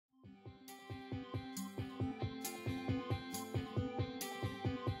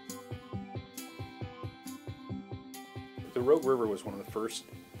The Rogue River was one of the first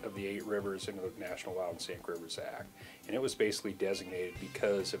of the 8 rivers in the National Wild and Scenic Rivers Act, and it was basically designated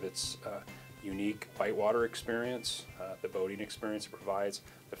because of its unique whitewater experience, the boating experience it provides,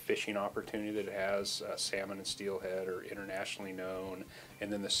 the fishing opportunity that it has. Salmon and steelhead are internationally known,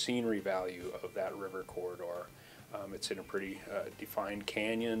 and then the scenery value of that river corridor. It's in a pretty defined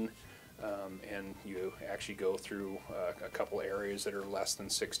canyon, and you actually go through a couple areas that are less than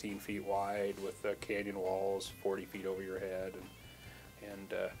 16 feet wide with canyon walls 40 feet over your head.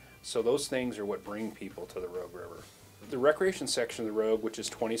 So those things are what bring people to the Rogue River. The recreation section of the Rogue, which is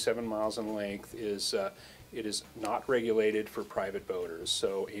 27 miles in length, it is not regulated for private boaters.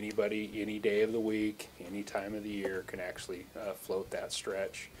 So anybody, any day of the week, any time of the year can actually float that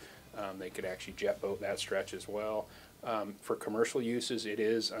stretch. They could actually jet boat that stretch as well. For commercial uses, it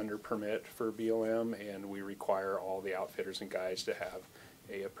is under permit for BLM, and we require all the outfitters and guides to have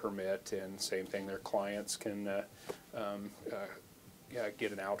a permit, and same thing, their clients can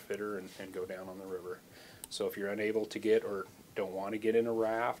get an outfitter and go down on the river. So if you're unable to get or don't want to get in a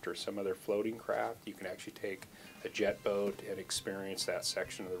raft or some other floating craft, you can actually take a jet boat and experience that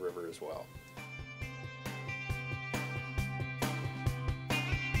section of the river as well.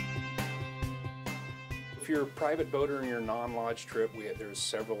 If you're a private boater and you're a non-lodge trip, there's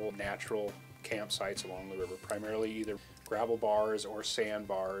several natural campsites along the river, primarily either gravel bars or sand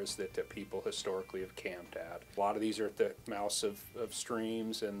bars that people historically have camped at. A lot of these are at the mouths of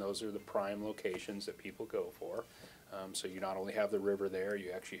streams, and those are the prime locations that people go for. So you not only have the river there,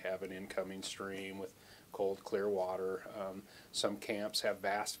 you actually have an incoming stream with cold, clear water. Some camps have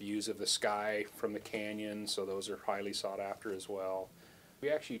vast views of the sky from the canyon, so those are highly sought after as well. We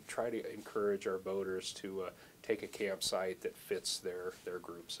actually try to encourage our boaters to take a campsite that fits their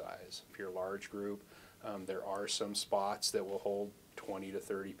group size. If you're a large group, there are some spots that will hold 20 to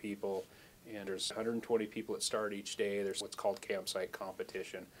 30 people, and there's 120 people that start each day. There's what's called campsite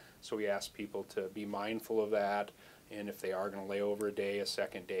competition. So we ask people to be mindful of that, and if they are going to lay over a day, a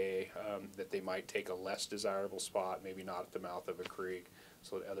second day, that they might take a less desirable spot, maybe not at the mouth of a creek,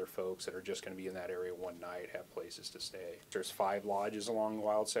 so that other folks that are just going to be in that area one night have places to stay. There's 5 lodges along the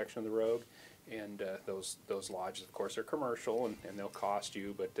wild section of the Rogue, and those lodges, of course, are commercial, and they'll cost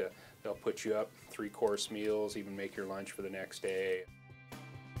you, but they'll put you up 3-course meals, even make your lunch for the next day.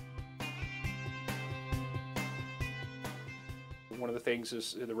 One of the things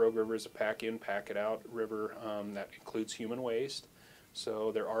is the Rogue River is a pack-in, pack-it-out river that includes human waste.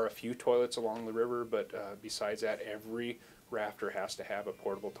 So there are a few toilets along the river, but besides that, every rafter has to have a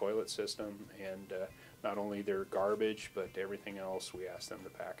portable toilet system, and not only their garbage, but everything else we ask them to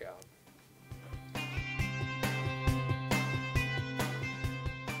pack out.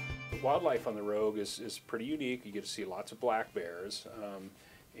 The wildlife on the Rogue is pretty unique. You get to see lots of black bears,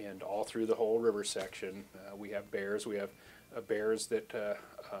 and all through the whole river section we have bears. We have bears that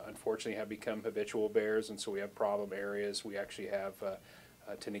unfortunately have become habitual bears, and so we have problem areas. We actually have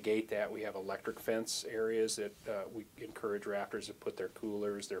to negate that, we have electric fence areas that we encourage rafters to put their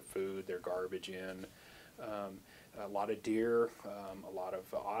coolers, their food, their garbage in. A lot of deer, a lot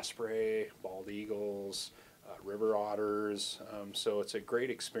of osprey, bald eagles, river otters. So it's a great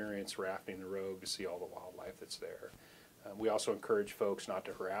experience rafting the Rogue to see all the wildlife that's there. We also encourage folks not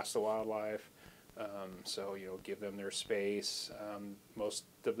to harass the wildlife. So, give them their space. Most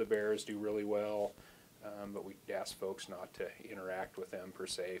of the bears do really well. But we ask folks not to interact with them per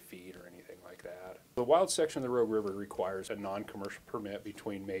se, feed or anything like that. The wild section of the Rogue River requires a non-commercial permit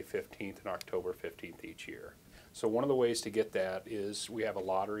between May 15th and October 15th each year. So one of the ways to get that is we have a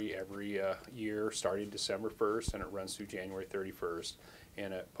lottery every year starting December 1st, and it runs through January 31st.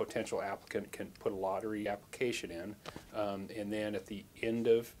 And a potential applicant can put a lottery application in, and then at the end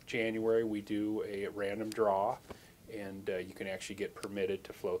of January we do a random draw, and you can actually get permitted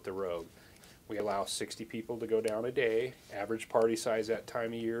to float the Rogue. We allow 60 people to go down a day. Average party size that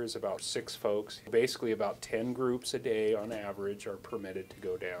time of year is about 6 folks. Basically about 10 groups a day on average are permitted to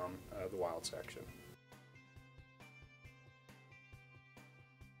go down the wild section.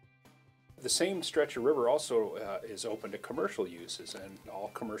 The same stretch of river also is open to commercial uses, and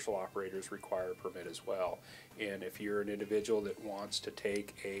all commercial operators require a permit as well. And if you're an individual that wants to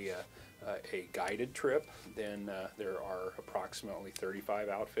take a guided trip, then there are approximately 35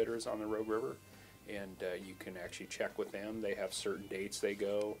 outfitters on the Rogue River, and you can actually check with them. They have certain dates they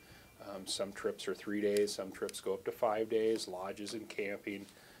go. Some trips are 3 days, some trips go up to 5 days, lodges and camping.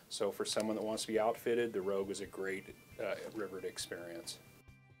 So for someone that wants to be outfitted, the Rogue is a great river to experience.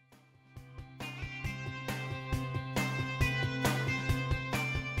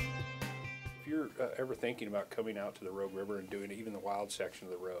 If you're ever thinking about coming out to the Rogue River and doing even the wild section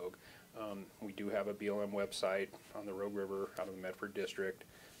of the Rogue, we do have a BLM website on the Rogue River out of the Medford District.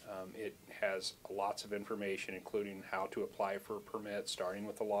 It has lots of information, including how to apply for a permit, starting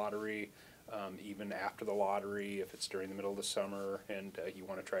with the lottery, even after the lottery, if it's during the middle of the summer and you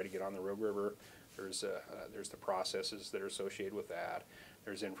want to try to get on the Rogue River. There's the processes that are associated with that.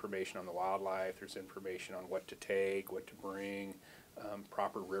 There's information on the wildlife. There's information on what to take, what to bring,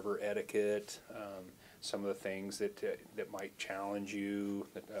 proper river etiquette, some of the things that might challenge you,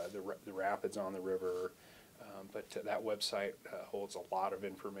 the rapids on the river. But that website holds a lot of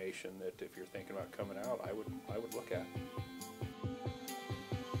information that if you're thinking about coming out, I would look at.